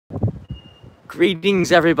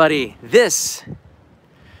Greetings, everybody. This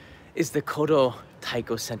is the Kodo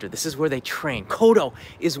Taiko Center. This is where they train. Kodo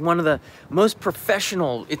is one of the most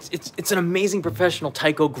professional, it's an amazing professional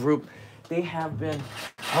taiko group. They have been,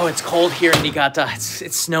 oh, it's cold here in Niigata.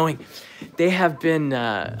 It's snowing. They have been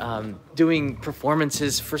doing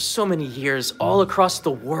performances for so many years all across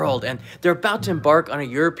the world, and they're about to embark on a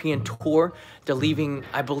European tour. They're leaving,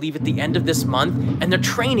 I believe, at the end of this month, and they're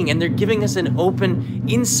training, and they're giving us an open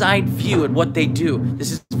inside view at what they do.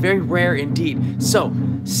 This is very rare indeed. So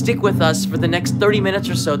stick with us for the next 30 minutes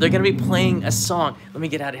or so. They're going to be playing a song. Let me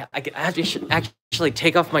get out of here. I have to actually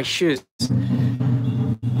take off my shoes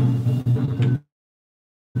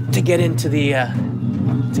to get into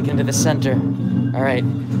the center. All right,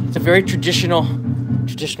 it's a very traditional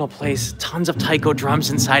place. Tons of taiko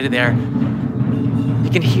drums inside of there.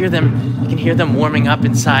 You can hear them warming up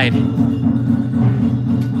inside.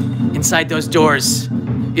 Inside those doors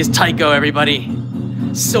is taiko, everybody.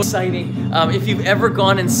 So exciting. If you've ever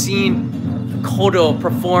gone and seen Kodo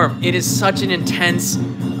perform, it is such an intense,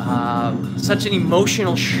 such an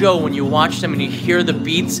emotional show when you watch them and you hear the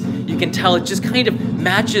beats. You can tell it just kind of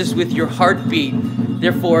matches with your heartbeat.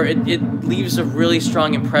 Therefore, it leaves a really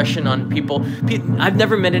strong impression on people. I've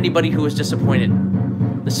never met anybody who was disappointed.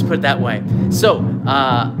 Let's just put it that way. So,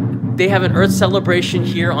 they have an Earth celebration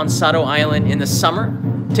here on Sado Island in the summer.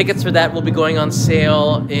 Tickets for that will be going on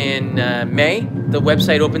sale in May. The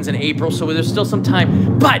website opens in April, so there's still some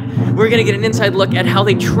time. But we're gonna get an inside look at how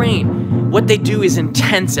they train. What they do is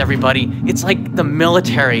intense, everybody. It's like the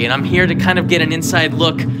military, and I'm here to kind of get an inside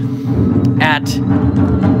look at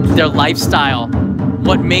their lifestyle.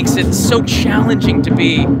 What makes it so challenging to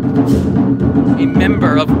be a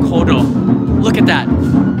member of Kodo. Look at that.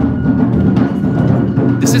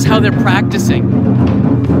 This is how they're practicing.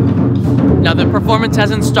 Now the performance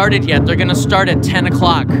hasn't started yet. They're gonna start at 10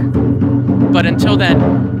 o'clock. But until then,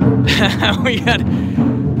 we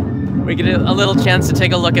get a little chance to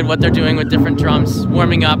take a look at what they're doing with different drums,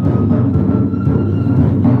 warming up.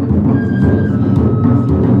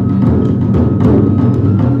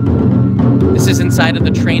 This is inside of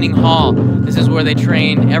the training hall. This is where they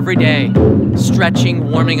train every day. Stretching,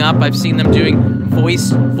 warming up. I've seen them doing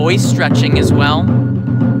voice stretching as well.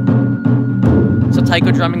 So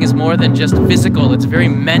taiko drumming is more than just physical, it's very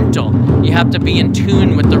mental. You have to be in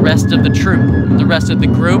tune with the rest of the troupe, the rest of the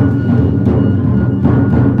group.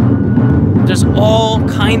 There's all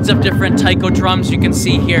kinds of different taiko drums you can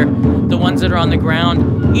see here. The ones that are on the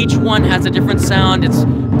ground. Each one has a different sound. It's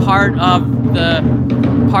part of the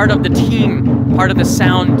team, part of the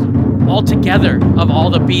sound altogether of all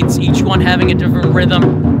the beats, each one having a different rhythm,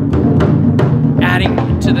 adding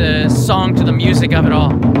to the song, to the music of it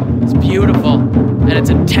all. It's beautiful, and it's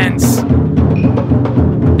intense.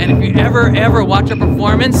 And if you ever watch a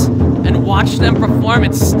performance and watch them perform,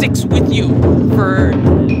 it sticks with you for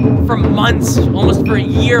months, almost for a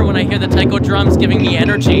year, when I hear the taiko drums giving me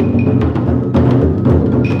energy.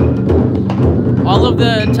 All of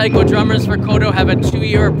the taiko drummers for Kodo have a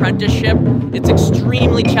 2-year apprenticeship. It's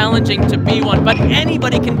extremely challenging to be one, but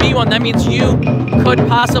anybody can be one. That means you could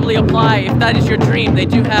possibly apply if that is your dream. They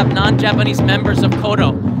do have non-Japanese members of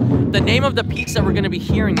Kodo. The name of the piece that we're going to be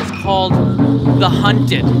hearing is called The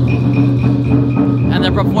Hunted. And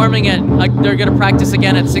they're performing it, they're going to practice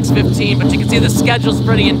again at 6:15, but you can see the schedule's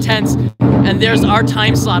pretty intense. And there's our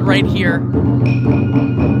time slot right here.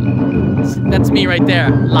 That's me right there,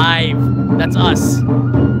 live. That's us.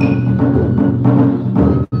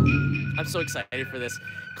 I'm so excited for this.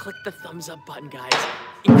 Click the thumbs up button, guys.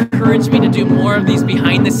 Encourage me to do more of these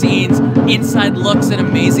behind the scenes, inside looks, and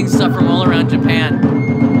amazing stuff from all around Japan.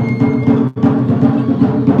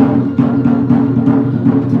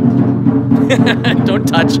 Don't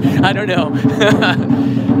touch, I don't know.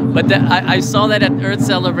 But I saw that at Earth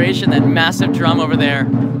Celebration, that massive drum over there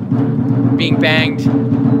being banged.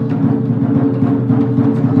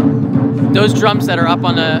 Those drums that are up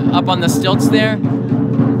on the stilts there,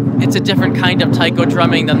 it's a different kind of taiko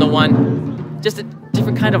drumming than the one, just a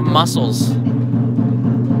different kind of muscles.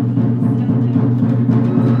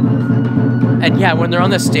 And yeah, when they're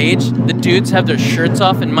on the stage, the dudes have their shirts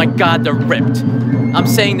off, and my God, they're ripped. I'm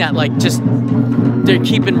saying that like just, they're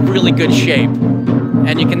keeping really good shape.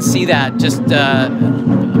 And you can see that just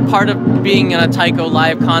part of being in a taiko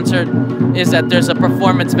live concert is that there's a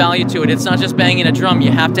performance value to it. It's not just banging a drum,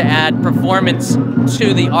 you have to add performance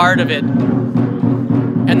to the art of it.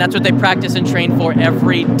 And that's what they practice and train for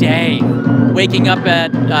every day. Waking up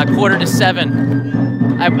at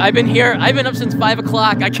 6:45. I've been up since 5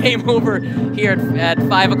 o'clock. I came over here at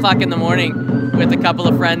 5 o'clock in the morning with a couple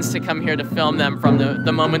of friends to come here to film them from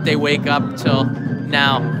the moment they wake up till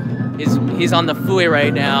now. he's on the fui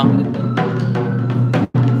right now.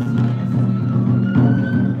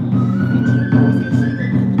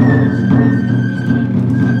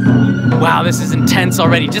 Wow, this is intense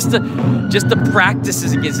already. Just the practice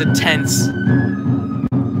is intense.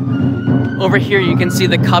 Over here you can see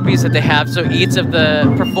the cubbies that they have. So each of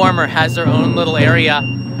the performer has their own little area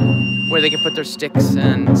where they can put their sticks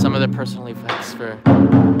and some of their personal effects for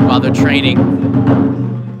while they're training.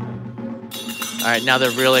 All right, now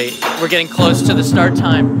we're getting close to the start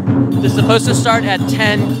time. They're supposed to start at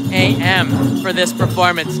 10 a.m. for this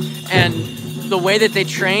performance. And the way that they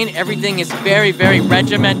train, everything is very, very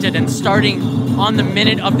regimented and starting on the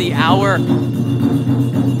minute of the hour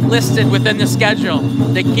listed within the schedule.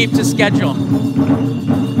 They keep to schedule.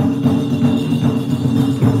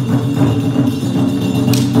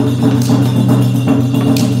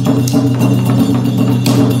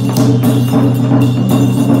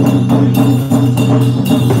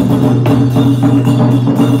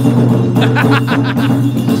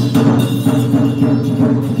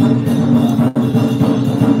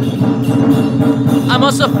 I'm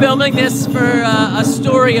also filming this for a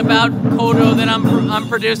story about Kodo that I'm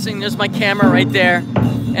producing. There's my camera right there,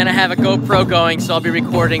 and I have a GoPro going, so I'll be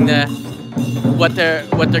recording what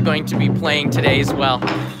they're going to be playing today as well.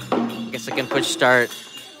 I guess I can push start.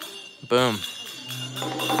 Boom.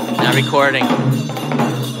 Now recording.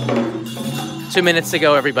 2 minutes to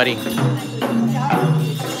go, everybody.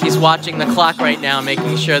 He's watching the clock right now,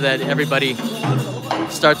 making sure that everybody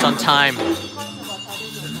starts on time.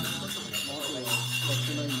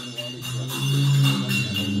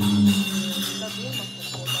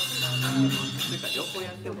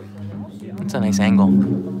 That's a nice angle.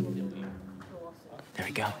 There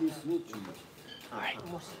we go. All right,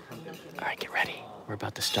 get ready. We're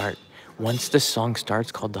about to start. Once this song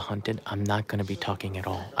starts called The Hunted, I'm not going to be talking at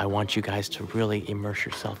all. I want you guys to really immerse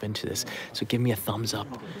yourself into this. So give me a thumbs up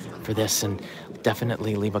for this, and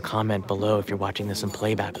definitely leave a comment below if you're watching this in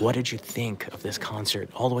playback. What did you think of this concert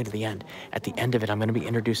all the way to the end? At the end of it, I'm going to be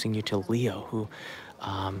introducing you to Leo, who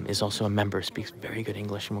is also a member, speaks very good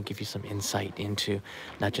English, and will give you some insight into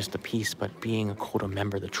not just the piece, but being a Kodo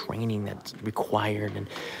member, the training that's required, and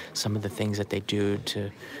some of the things that they do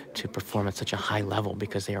to perform at such a high level,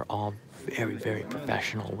 because they are all very, very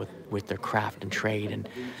professional with their craft and trade. And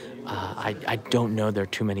I don't know there are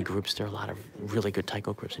too many groups. There are a lot of really good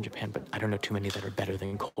taiko groups in Japan, but I don't know too many that are better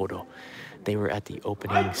than Kodo. They were at the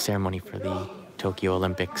opening ceremony for the Tokyo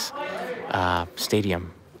Olympics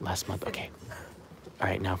stadium last month. Okay. All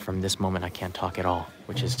right, now from this moment, I can't talk at all,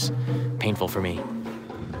 which is painful for me.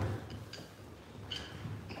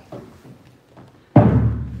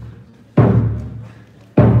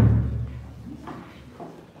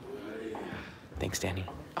 Thanks, Danny.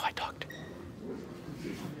 Oh, I talked.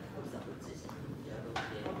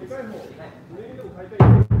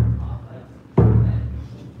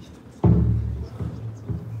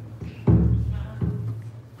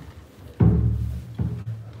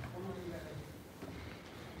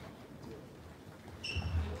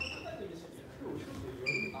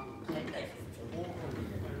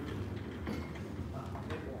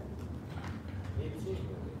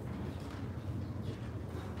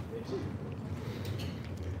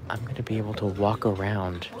 I'm going to be able to walk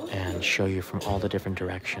around and show you from all the different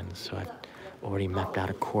directions. So I've already mapped out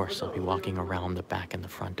a course. I'll be walking around the back and the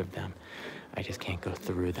front of them. I just can't go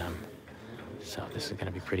through them. So this is going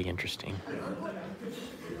to be pretty interesting.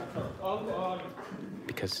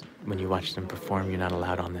 Because when you watch them perform, you're not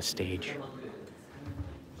allowed on this stage.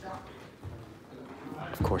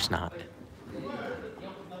 Of course not.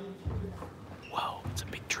 Whoa, it's a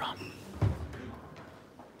big drum.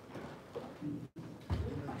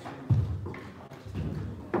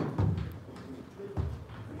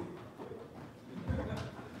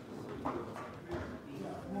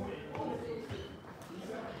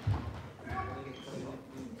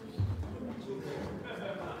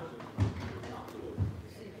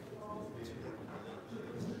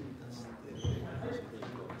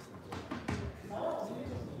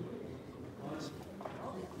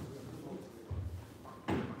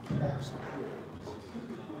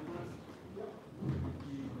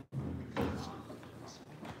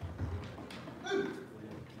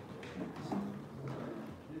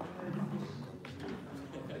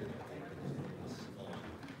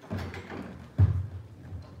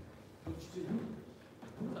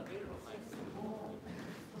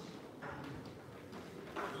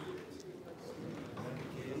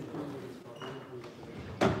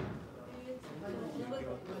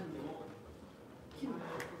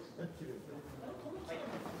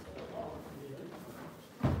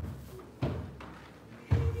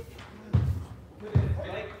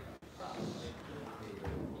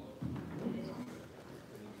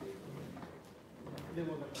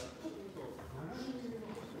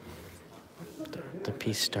 The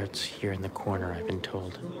piece starts here in the corner, I've been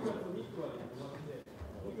told.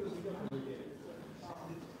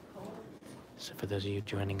 So for those of you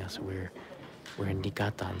joining us, we're in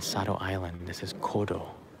Niigata on Sado Island. This is Kodo,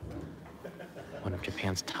 one of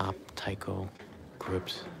Japan's top taiko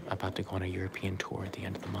groups, about to go on a European tour at the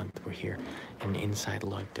end of the month. We're here, an inside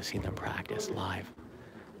look to see them practice live.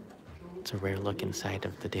 It's a rare look inside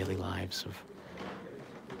of the daily lives of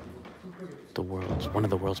one of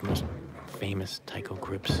the world's most famous taiko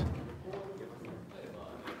groups.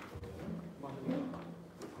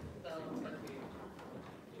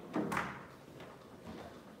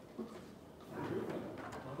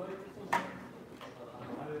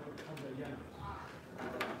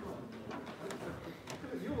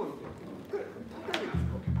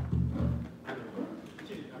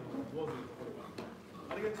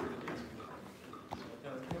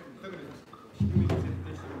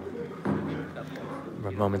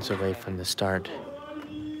 We're moments away from the start.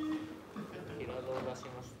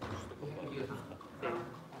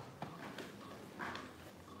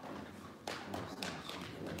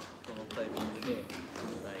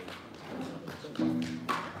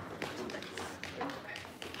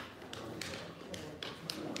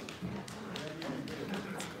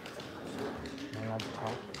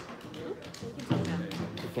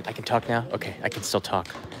 I can talk now? Okay, I can still talk.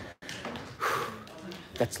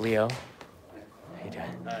 That's Leo. How you doing?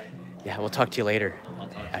 Hi. Yeah, we'll talk to you later.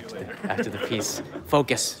 After the piece.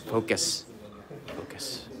 Focus.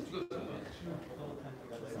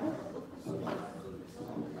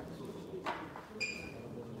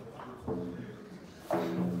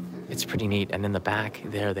 It's pretty neat. And in the back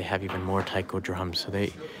there, they have even more taiko drums. So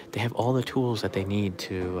they have all the tools that they need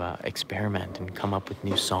to experiment and come up with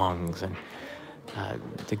new songs. And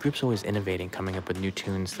the group's always innovating, coming up with new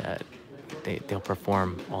tunes that they'll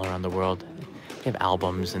perform all around the world. They have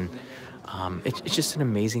albums, and it's just an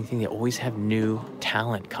amazing thing. They always have new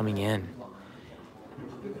talent coming in.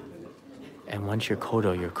 And once you're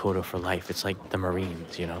Kodo for life. It's like the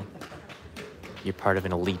Marines, you know? You're part of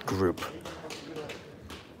an elite group.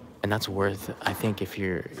 And that's worth, I think, if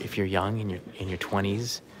you're young, in your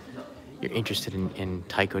 20s, you're interested in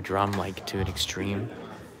Taiko Drum, like, to an extreme,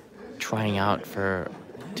 trying out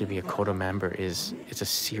to be a Kodo member it's a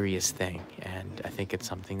serious thing, and I think it's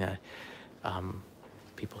something that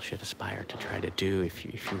people should aspire to try to do if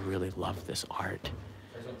you really love this art.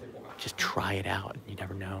 Just try it out. You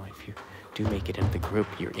never know. If you do make it into the group,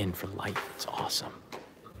 you're in for life. It's awesome.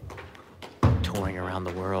 Touring around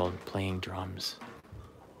the world, playing drums.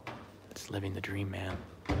 It's living the dream, man.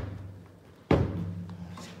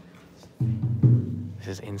 This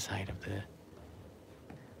is inside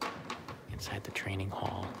the training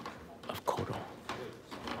hall of Kodo.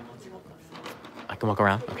 I can walk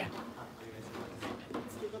around? Okay.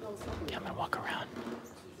 Yeah, I'm gonna walk around.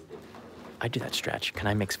 I do that stretch.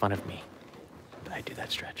 Kanai makes fun of me, but I do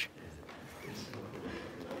that stretch.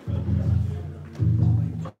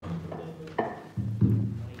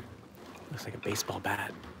 Looks like a baseball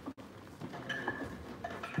bat.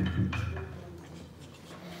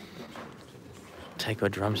 Taiko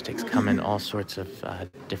drumsticks come in all sorts of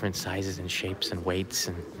different sizes and shapes and weights,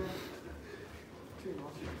 and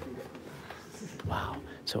wow.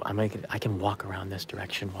 So I can walk around this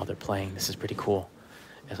direction while they're playing. This is pretty cool,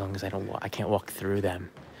 as long as I can't walk through them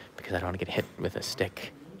because I don't want to get hit with a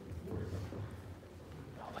stick.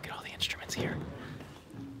 Oh, look at all the instruments here.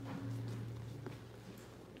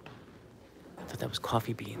 I thought that was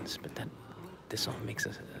coffee beans, but this all makes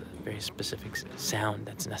a very specific sound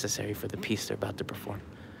that's necessary for the piece they're about to perform.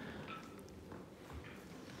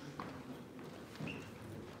 All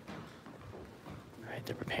right,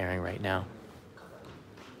 they're preparing right now.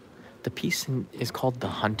 The piece is called The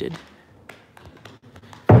Hunted.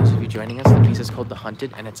 For those of you joining us, the piece is called The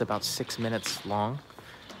Hunted, and it's about 6 minutes long,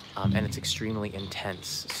 and it's extremely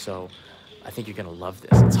intense. So I think you're gonna love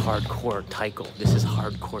this. It's hardcore taiko. This is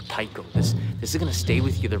hardcore taiko. This is gonna stay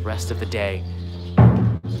with you the rest of the day.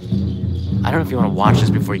 I don't know if you want to watch this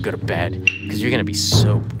before you go to bed, because you're going to be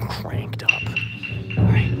so cranked up. All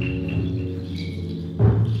right.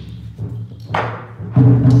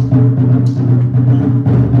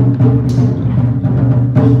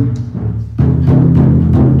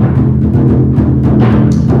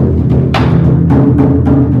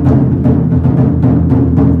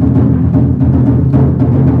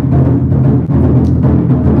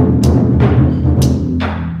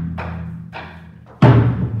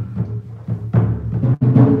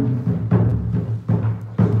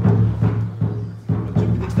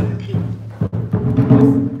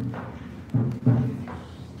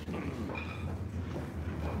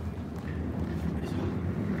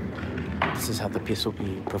 this will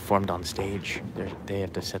be performed on stage. They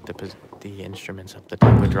have to set the instruments up, the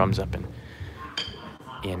taiko drums up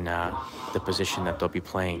in the position that they'll be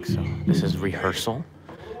playing. So this is rehearsal.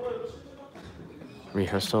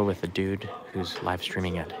 Rehearsal with a dude who's live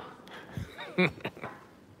streaming it.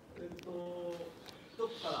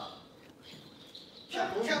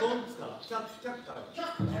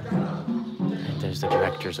 There's the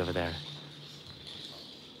directors over there.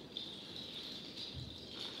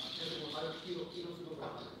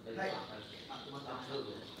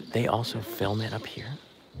 They also film it up here.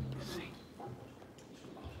 You see?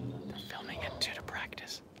 They're filming it too to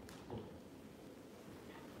practice.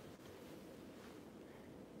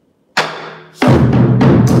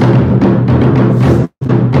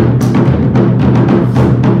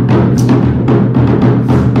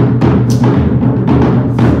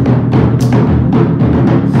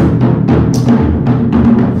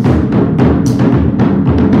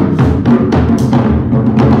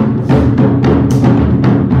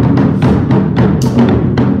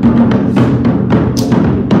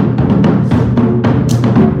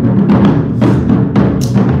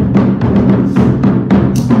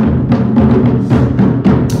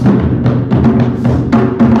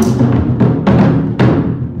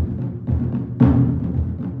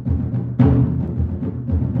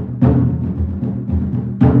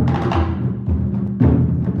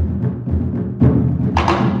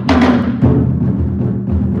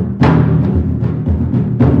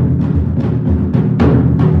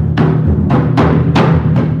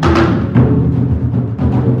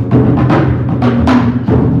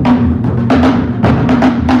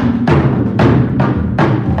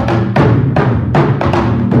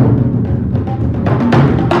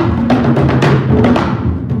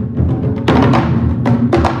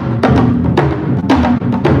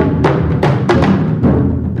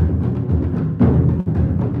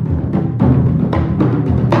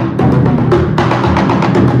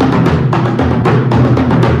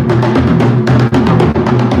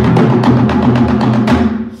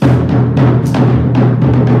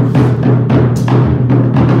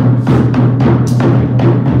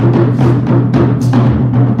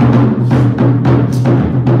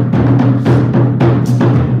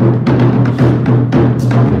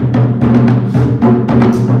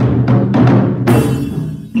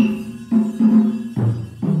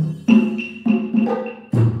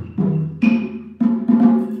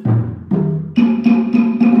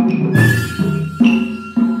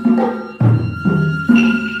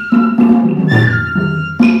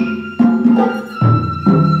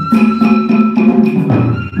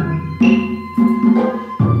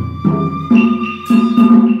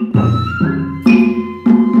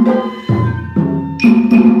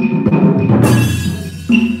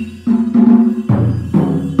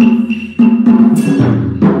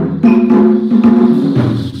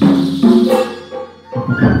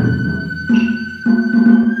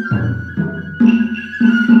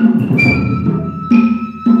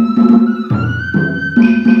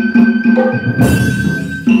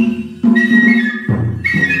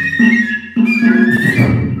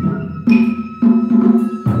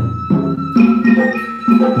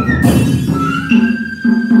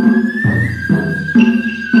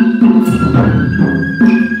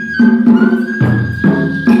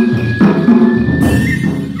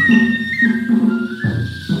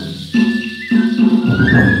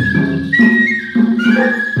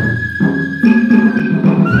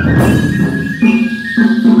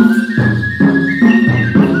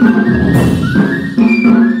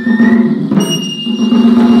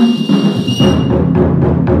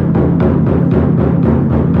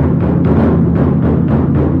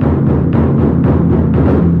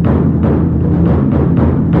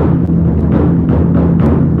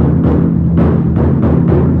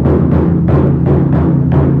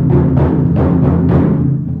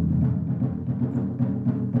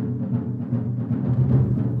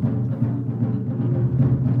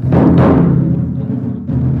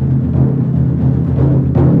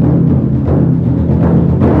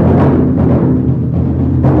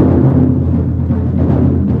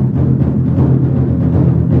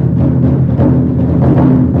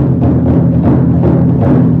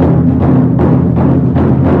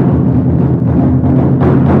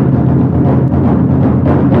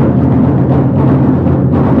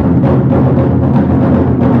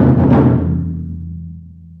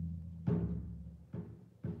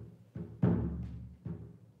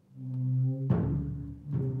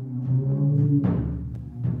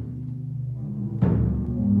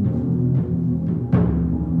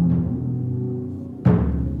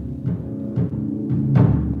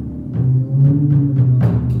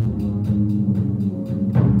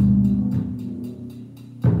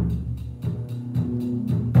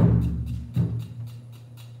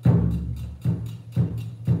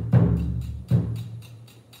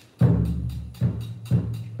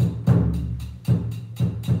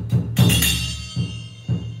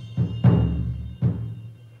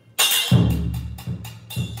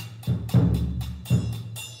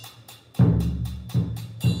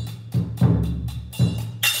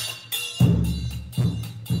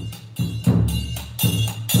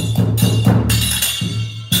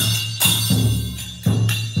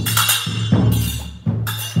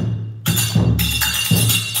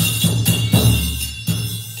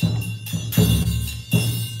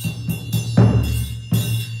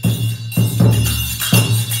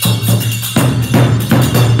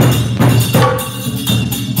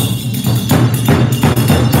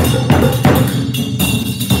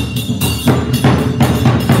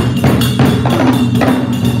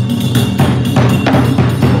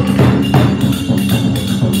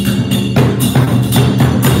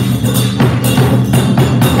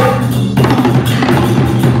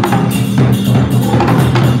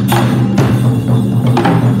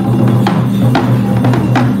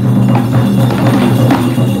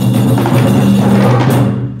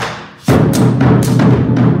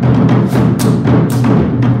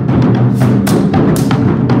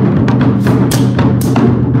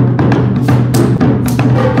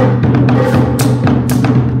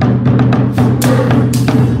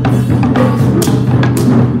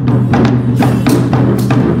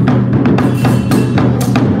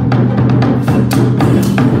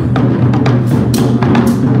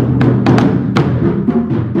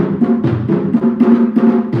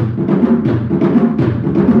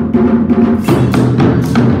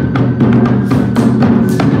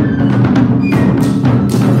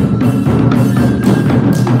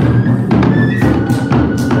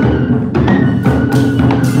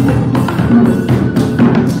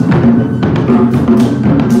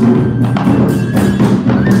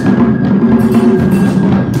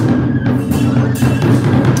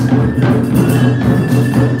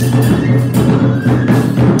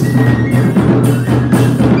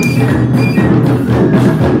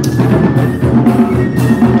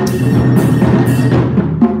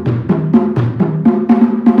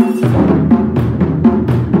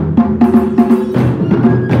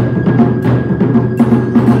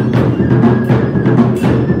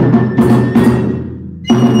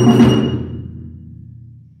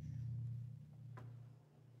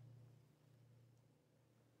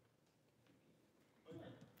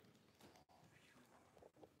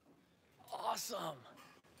 awesome.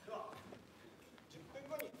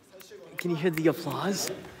 Can you hear the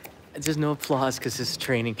applause? There's no applause because it's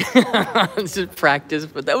training. This is practice,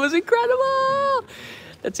 but that was incredible.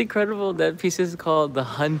 That's incredible. That piece is called The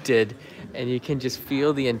Hunted, and you can just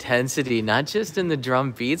feel the intensity, not just in the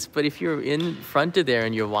drum beats, but if you're in front of there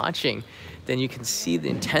and you're watching, then you can see the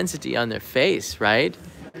intensity on their face, right?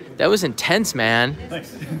 That was intense, man.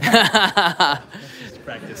 Thanks.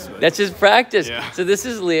 Practice. That's just practice. Yeah. So this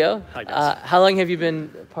is Leo. Hi, guys. How long have you been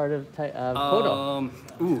part of Kodo?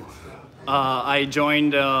 I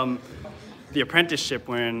joined the apprenticeship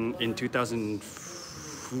in 2000.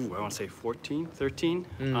 I want to say 14, 13.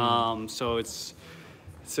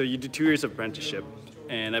 So you do 2 years of apprenticeship,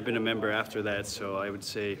 and I've been a member after that. So I would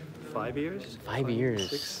say 5 years. 5 years.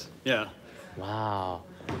 6. Yeah. Wow.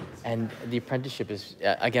 And the apprenticeship is,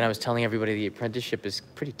 again, I was telling everybody the apprenticeship is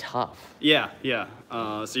pretty tough. Yeah.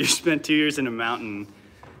 So you spend 2 years in a mountain,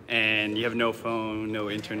 and you have no phone, no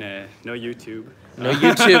internet, no YouTube. No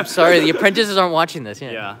YouTube. Sorry, the apprentices aren't watching this.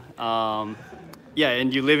 Yeah.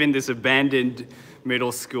 And you live in this abandoned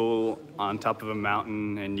middle school on top of a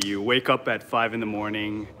mountain, and you wake up at 5 in the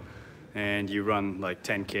morning, and you run like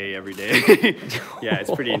 10K every day. Yeah,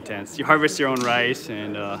 it's pretty intense. You harvest your own rice,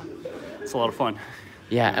 and it's a lot of fun.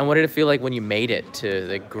 Yeah, and what did it feel like when you made it to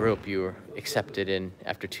the group you were accepted in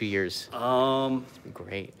after 2 years? It's been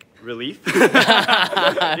great. Relief.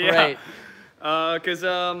 Right. Because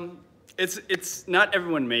it's not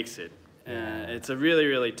everyone makes it. It's a really,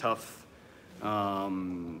 really tough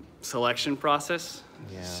selection process.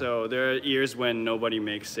 Yeah. So there are years when nobody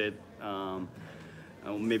makes it.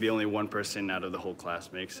 Maybe only one person out of the whole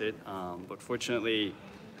class makes it. But fortunately,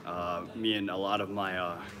 me and a lot of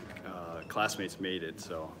my classmates made it.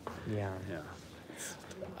 So Yeah. yeah.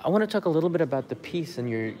 I want to talk a little bit about the piece in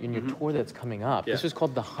your tour that's coming up. Yeah. This was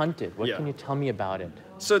called The Hunted. What Yeah. can you tell me about it?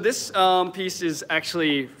 So this piece is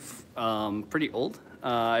actually pretty old.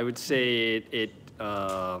 I would say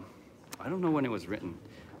I don't know when it was written.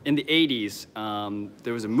 In the 80s,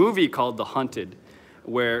 there was a movie called The Hunted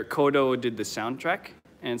where Kodo did the soundtrack.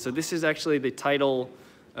 And so this is actually the title,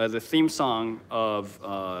 the theme song of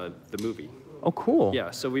the movie. Oh, cool.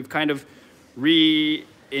 Yeah, so we've kind of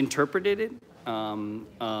reinterpreted it and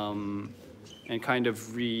kind of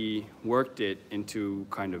reworked it into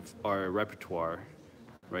kind of our repertoire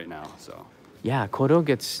right now. So Yeah, Kodo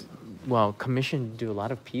gets, commissioned to do a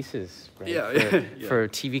lot of pieces, right? Yeah. For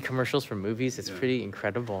TV commercials, for movies. It's pretty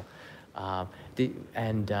incredible.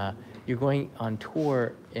 You're going on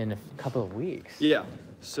tour in a couple of weeks. Yeah.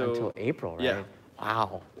 So Until April, right? Yeah.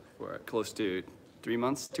 Wow. We're close to 3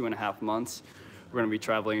 months, 2.5 months. We're going to be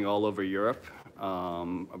traveling all over Europe,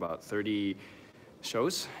 about 30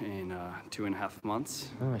 shows in 2.5 months.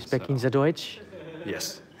 Oh, speaking the Deutsch?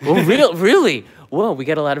 Yes. Oh, really? Whoa, we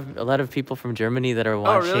got a lot of people from Germany that are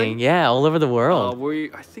watching. really? Yeah, all over the world.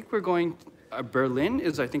 I think we're going. Berlin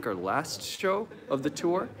is, I think, our last show of the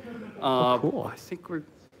tour. Cool. I think we're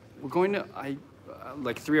going to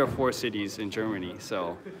like 3 or 4 cities in Germany.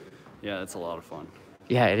 So, yeah, it's a lot of fun.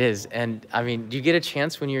 Yeah, it is. And I mean, do you get a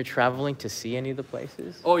chance when you're traveling to see any of the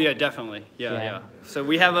places? Oh yeah, definitely. Yeah. Yeah. So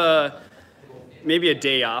we have maybe a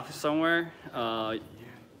day off somewhere.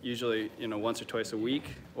 Usually, once or twice a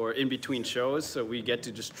week, or in between shows. So we get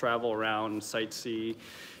to just travel around, sightsee,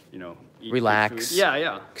 eat Relax. good food.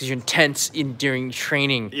 Yeah. Because you're intense during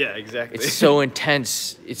training. Yeah, exactly. It's so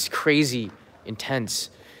intense. It's crazy intense.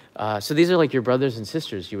 So these are like your brothers and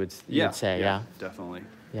sisters, you would say, yeah? Definitely.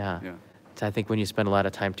 Yeah. Yeah. So I think when you spend a lot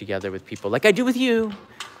of time together with people, like I do with you,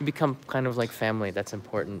 you become kind of like family. That's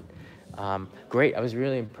important. Great. I was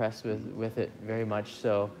really impressed with it very much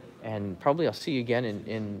so. And probably I'll see you again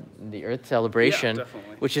in the Earth celebration,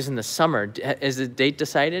 definitely. which is in the summer. Is the date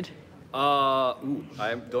decided? I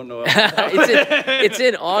don't know. It's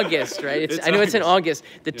in August, right? I know it's in August.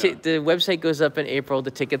 The website goes up in April.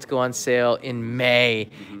 The tickets go on sale in May.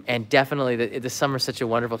 And definitely the summer's such a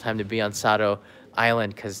wonderful time to be on Sado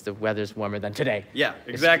Island because the weather's warmer than today. Yeah,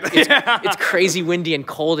 exactly. It's crazy windy and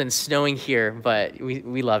cold and snowing here, but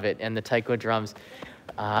we love it. And the Taiko Drums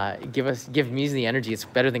give me the energy. It's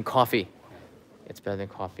better than coffee. It's better than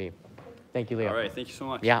coffee. Thank you, Leo. All right, thank you so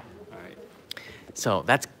much. Yeah. All right. So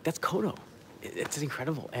that's Kodo. It's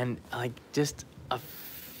incredible. And like just a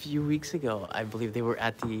few weeks ago, I believe they were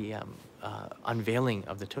at the unveiling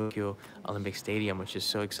of the Tokyo Olympic Stadium, which is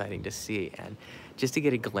so exciting to see. And just to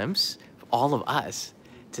get a glimpse of all of us,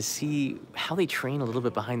 to see how they train a little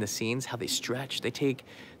bit behind the scenes, how they stretch. They take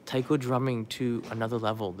taiko drumming to another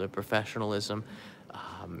level. The professionalism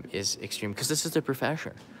is extreme because this is their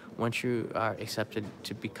profession. Once you are accepted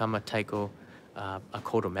to become a taiko, a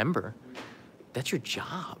Kodo member, that's your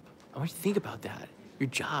job. want you to think about that. Your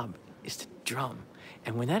job is to drum.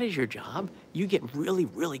 And when that is your job, you get really,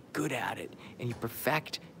 really good at it. And you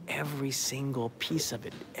perfect every single piece of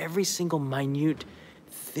it. Every single minute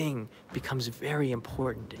thing becomes very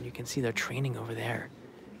important. And you can see they're training over there.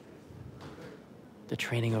 They're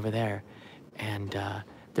training over there. And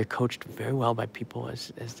they're coached very well by people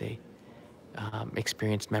as they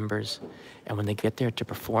experienced members. And when they get there to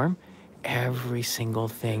perform, every single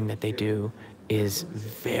thing that they do is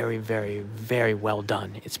very, very, very well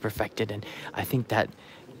done. It's perfected. And I think that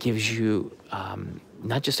gives you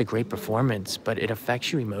not just a great performance, but it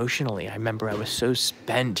affects you emotionally. I remember I was so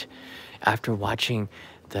spent after watching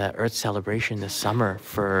the Earth celebration this summer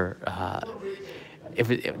for, I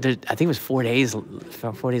think it was 4 days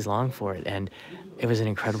long for it. And it was an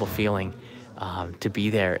incredible feeling to be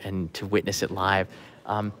there and to witness it live.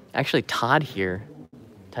 Actually, Todd here,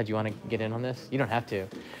 Todd, you want to get in on this? You don't have to.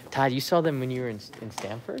 Todd, you saw them when you were in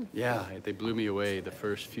Stanford? Yeah, they blew me away the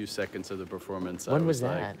first few seconds of the performance. When was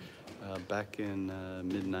that? Back in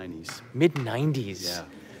mid-90s. Mid-90s? Yeah.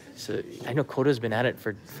 So I know Kodo's been at it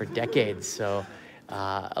for decades, so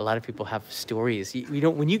a lot of people have stories. You know,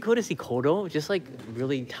 when you go to see Kodo, just like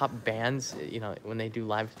really top bands, you know, when they do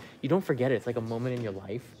live, you don't forget it. It's like a moment in your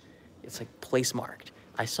life. It's like place marked.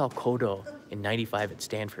 I saw Kodo in '95 at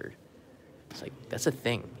Stanford. It's like, that's a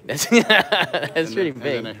thing. That's pretty big. And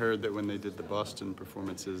then I heard that when they did the Boston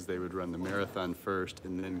performances, they would run the marathon first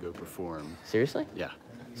and then go perform. Seriously? Yeah.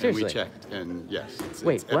 Seriously? And we checked, and yes, it's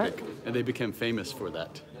Wait, epic. what? And they became famous for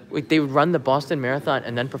that. Wait, they would run the Boston Marathon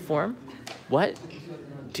and then perform? What?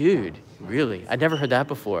 Dude, really? I'd never heard that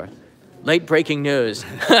before. Late breaking news.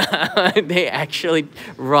 They actually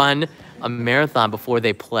run a marathon before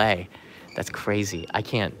they play. That's crazy. I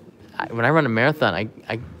can't. When I run a marathon,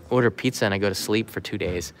 I order pizza and I go to sleep for 2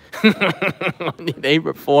 days. They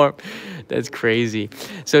perform. That's crazy.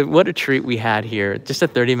 So what a treat we had here. Just a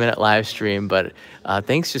 30-minute live stream, but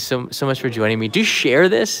thanks just so much for joining me. Do share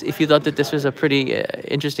this if you thought that this was a pretty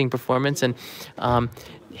interesting performance, and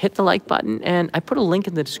hit the like button, and I put a link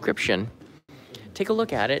in the description. Take a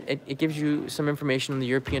look at it. It gives you some information on the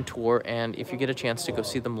European tour, and if you get a chance to go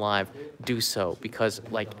see them live, do so, because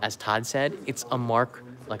like as Todd said, it's a mark,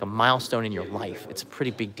 like a milestone in your life. It's a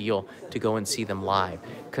pretty big deal to go and see them live,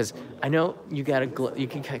 because I know you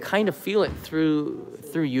can kind of feel it through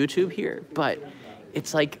YouTube here, but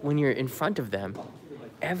it's like when you're in front of them,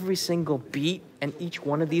 every single beat and each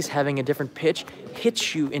one of these having a different pitch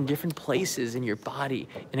hits you in different places in your body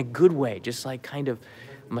in a good way, just like kind of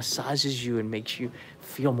massages you and makes you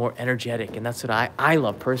feel more energetic. And that's what I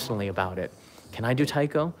love personally about it. Can I do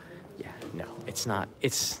Taiko? Yeah, no, it's not.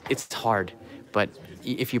 It's hard, but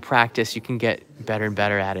if you practice, you can get better and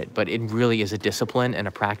better at it. But it really is a discipline and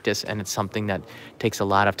a practice, and it's something that takes a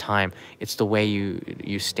lot of time. It's the way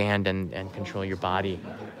you stand and control your body,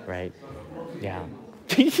 right? Yeah.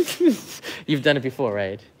 You've done it before,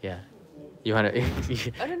 right? Yeah. You want to?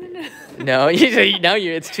 Oh, no. No,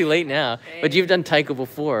 it's too late now. But you've done Taiko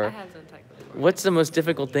before. I have done Taiko before. What's the most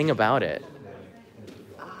difficult thing about it?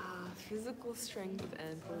 Physical strength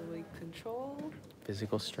and probably control.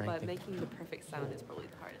 Physical strength. But making the perfect sound is probably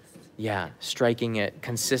the hardest. Yeah, striking it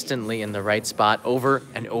consistently in the right spot over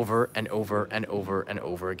and over and over and over and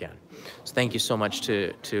over again. So thank you so much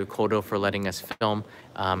to Kodo for letting us film.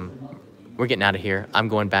 We're getting out of here. I'm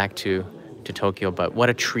going back to Tokyo, but what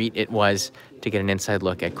a treat it was to get an inside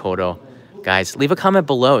look at Kodo. Guys, leave a comment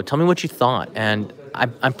below. Tell me what you thought, and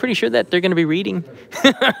I'm pretty sure that they're going to be reading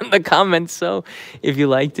the comments, so if you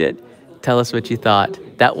liked it, tell us what you thought.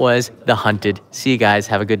 That was The Hunted. See you guys.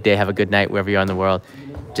 Have a good day. Have a good night wherever you are in the world.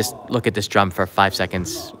 Just look at this drum for 5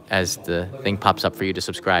 seconds as the thing pops up for you to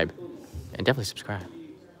subscribe, and definitely subscribe.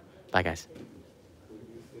 Bye, guys.